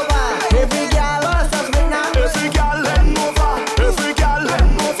and over, every girl on something now. Every girl and over, every girl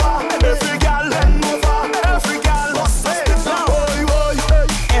and over, every girl and over, every girl on something now.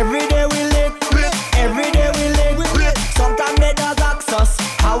 Every day we lit, every day we lit. Sometimes they don't ask us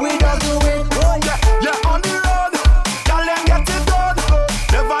how we don't do it. Yeah, on the road, girl and get it done.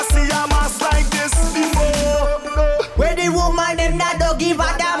 Never see a mass like this before. Where the woman them that don't give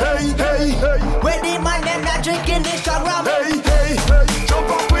a damn. Where the man them that drinking this strong rum. Jump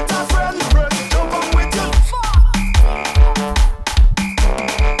up with a friend, jump up with your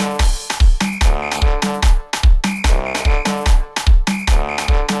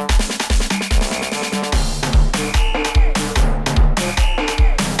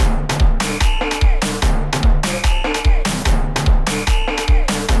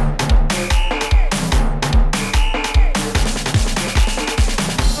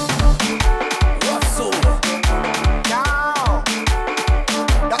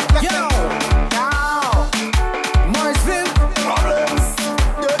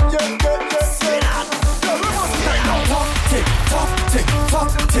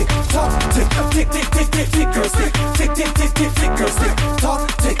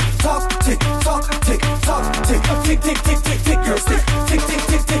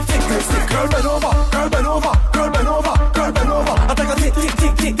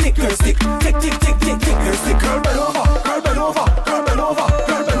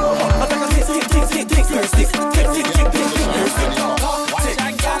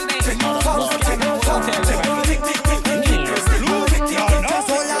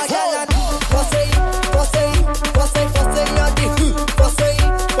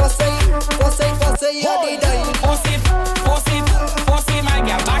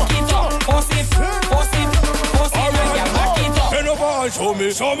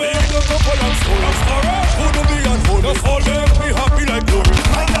Show me, the couple of stories. Who do me and who just all make me happy like you.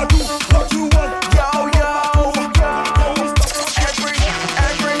 I do what you want,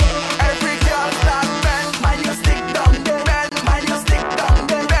 Every girl that bend, man you stick down there. Bend, man you stick down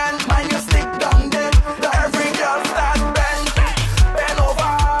there. Bend, man you stick down there. Every girl that bend, bend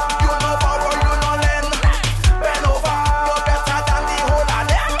over. You no borrow, you no lend. Bend over, you better than the whole of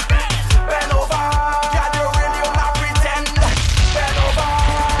them. Bend over, yeah you real, you not pretend. Bend over,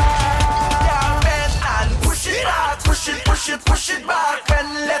 yeah bend and push it out, push it back. And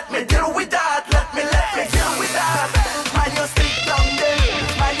let me deal with that, let me deal with that. Man you stick down there,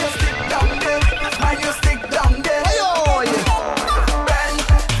 man you stick down there, man you stick down there.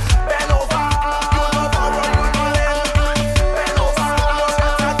 Bend over, you no borrow, you no lend. Bend over, you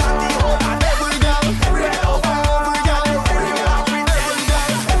better than the whole of them. Every girl, bend over, every girl, you really not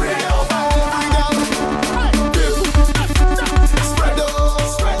pretend. Every girl, dip, spread out,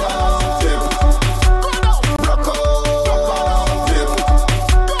 dip, rock out, dip,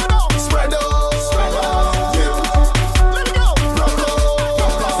 spread out, dip, let it go, rock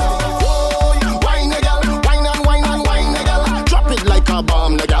out. Wine a gal, wine a gal. Drop it like a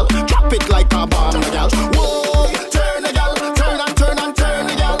bomb, a gal. Drop it like a bomb, a gal. Whoa, turn a gal, turn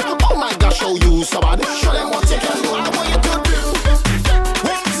a gal. Oh my gosh, show you so bad. Show them what you can do. I want you to do.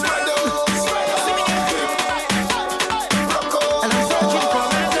 Spread out, rock out. And I'm searching for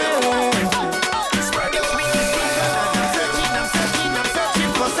my girl. Spread out. I'm searching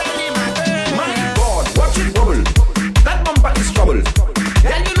for Sally, my girl. My God, watch it bubble. That bumper is trouble.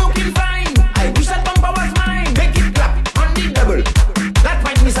 Girl, you looking fine. I wish that bumper was mine. Make it clap on the double. That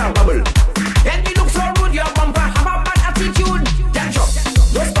might miss a bubble. Girl, you look so good. Your bumper have a bad attitude. Catch up,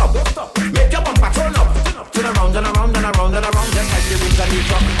 don't stop. Make your bumper turn up. Turn around and around and around and around. Just like the wings on the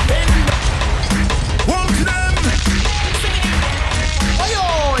truck. Bend. Walk to them.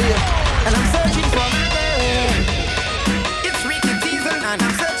 And I'm searching for my girl. It's Ricky Diesel and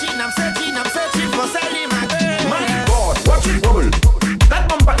I'm searching for Sally, my girl. my God, watch it bubble. That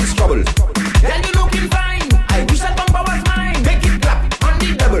bumper is trouble. Girl, you looking fine. I wish that bumper was mine. Make it clap on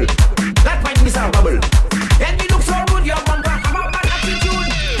the double. That might miss a bubble. Girl, you look so good. Your bumper have a bad attitude.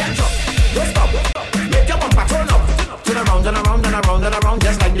 Catch up, don't stop. Make your bumper turn up. Turn around and around and around and around.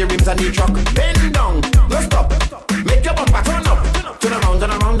 Just like the rims on the truck. Bend down, don't stop. Make your bumper turn up. Turn around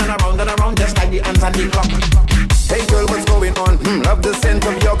and around and around and around. Just like the hands on the clock. Hey girl, what's going on? Love the scent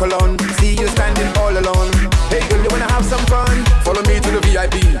of your cologne. See you standing all alone. Hey girl, you wanna have some fun? Follow me to the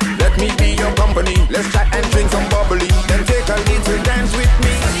VIP. Let me be your company. Let's chat and drink some bubbly. Then take a little dance with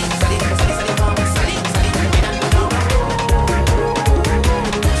me.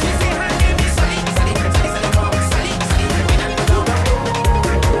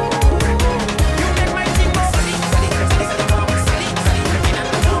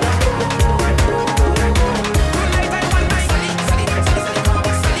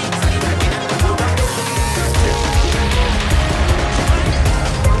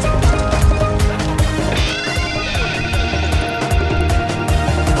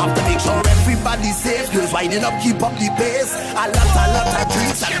 winding up, keep up the pace. A lot of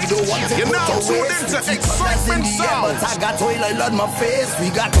drinks and we don't want to go to waste. Xsytment Sound. But I got oil on my face. We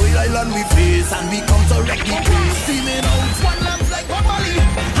got oil on we face, and we come to wreck the place. Steaming out one lamp like Wabali,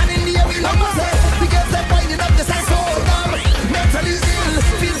 and in the air we love us. We get them winding up the side so dumb. Mentally ill,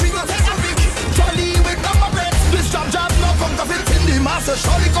 feel free to take a pic. Jolly with number bread. This job no come to fit in the master.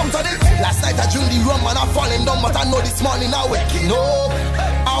 Surely come to this. Last night I drink the rum and I falling down, but I know this morning I waking up.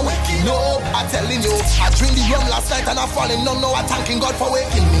 I'm telling you, I drink the rum last night and I falling down. Now I'm thanking God for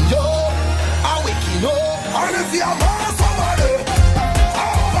waking me up. I'm waking up. And if you're more somebody,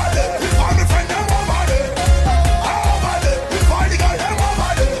 over there. If I'm the friend, them over there. Over there. If I the guy, them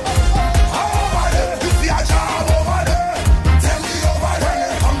over there. Over there. If you're a job over there. Tell me over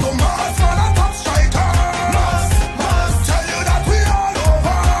there. I'm the mass man, a top striker. Mass. Tell you that we all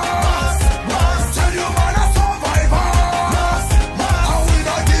over. Mass. Tell you man, a survivor. Mass. And we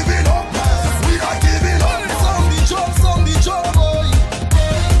not giving up. We not giving up. Some the job, boy.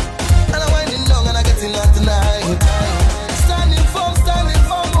 And I'm winding down and I'm getting on tonight. Standing firm,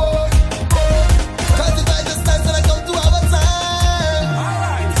 boy. Cause the time just stands and I come to our time.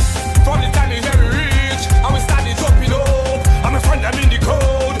 Alright. From the time we very rich, and we started jumping up. I'm a friend, I'm in the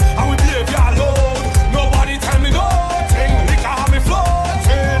code, and we behavior alone. Nobody tell me nothing. Liquor have me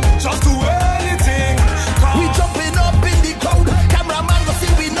floating. Just do anything. We jumping up in the crowd. Cameraman go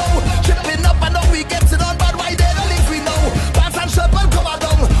see we know. Tripping up and now we getting on bad. Why they don't leave we know. Pants and shirt will cover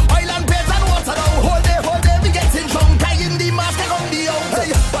down. Oil and beds and water down. Hold day, we getting drunk. Tying the mask around the out.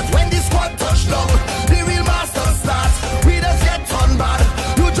 Hey, but when the squad touch down, the real master starts. We just get on bad.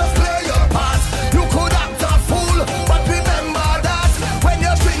 You just play your part. You could act a fool, but remember that when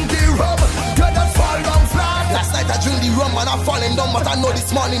you drink the rum, you just fall down flat. Last night I drink the rum and I'm falling down, but I know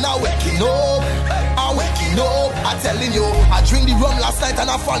this morning I'm waking up. I'm telling you, I drink the rum last night and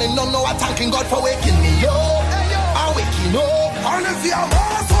I'm falling down. Now I'm thanking God for waking me up. I'm waking up. And if you're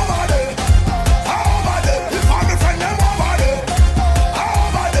more somebody, over there. If I'm the friend, them over there.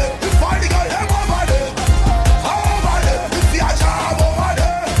 Over there. If I the guy, them over there. Over there. If you're a job over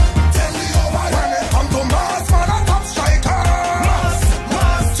there. Tell me over there. I'm the mass man, a top striker. Mass.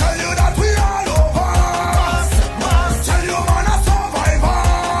 Tell you that we all over. Mass. Tell you man, a survivor.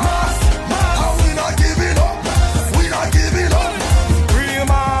 Mass. And we not giving up. We not giving up. Real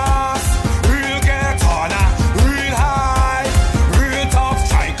mass, real get on, real high, real top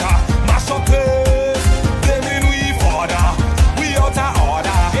striker. Mash up place, them in we order. We out of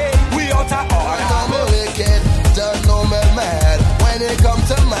order. We out of order. Don't be wicked, don't know me mad. When it come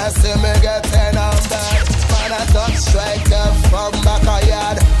to massing, me get 10 out bad. Man, a top striker from back a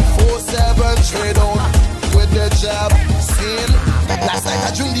yard. 4-7 trade out with the job. Seen? Last night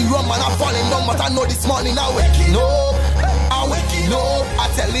I drink the rum and I'm falling down, but I know this morning I'm waking up. I'm waking up.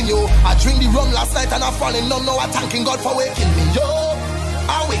 I'm telling you, I drink the rum last night and I'm falling down. Now I'm thanking God for waking me up.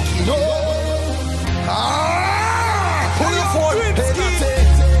 I'm waking up. Pull your phone,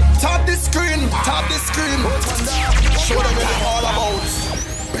 Tap the screen. show them what it's all about.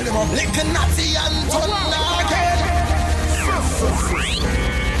 Lick natty and turn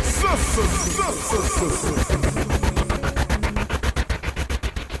again.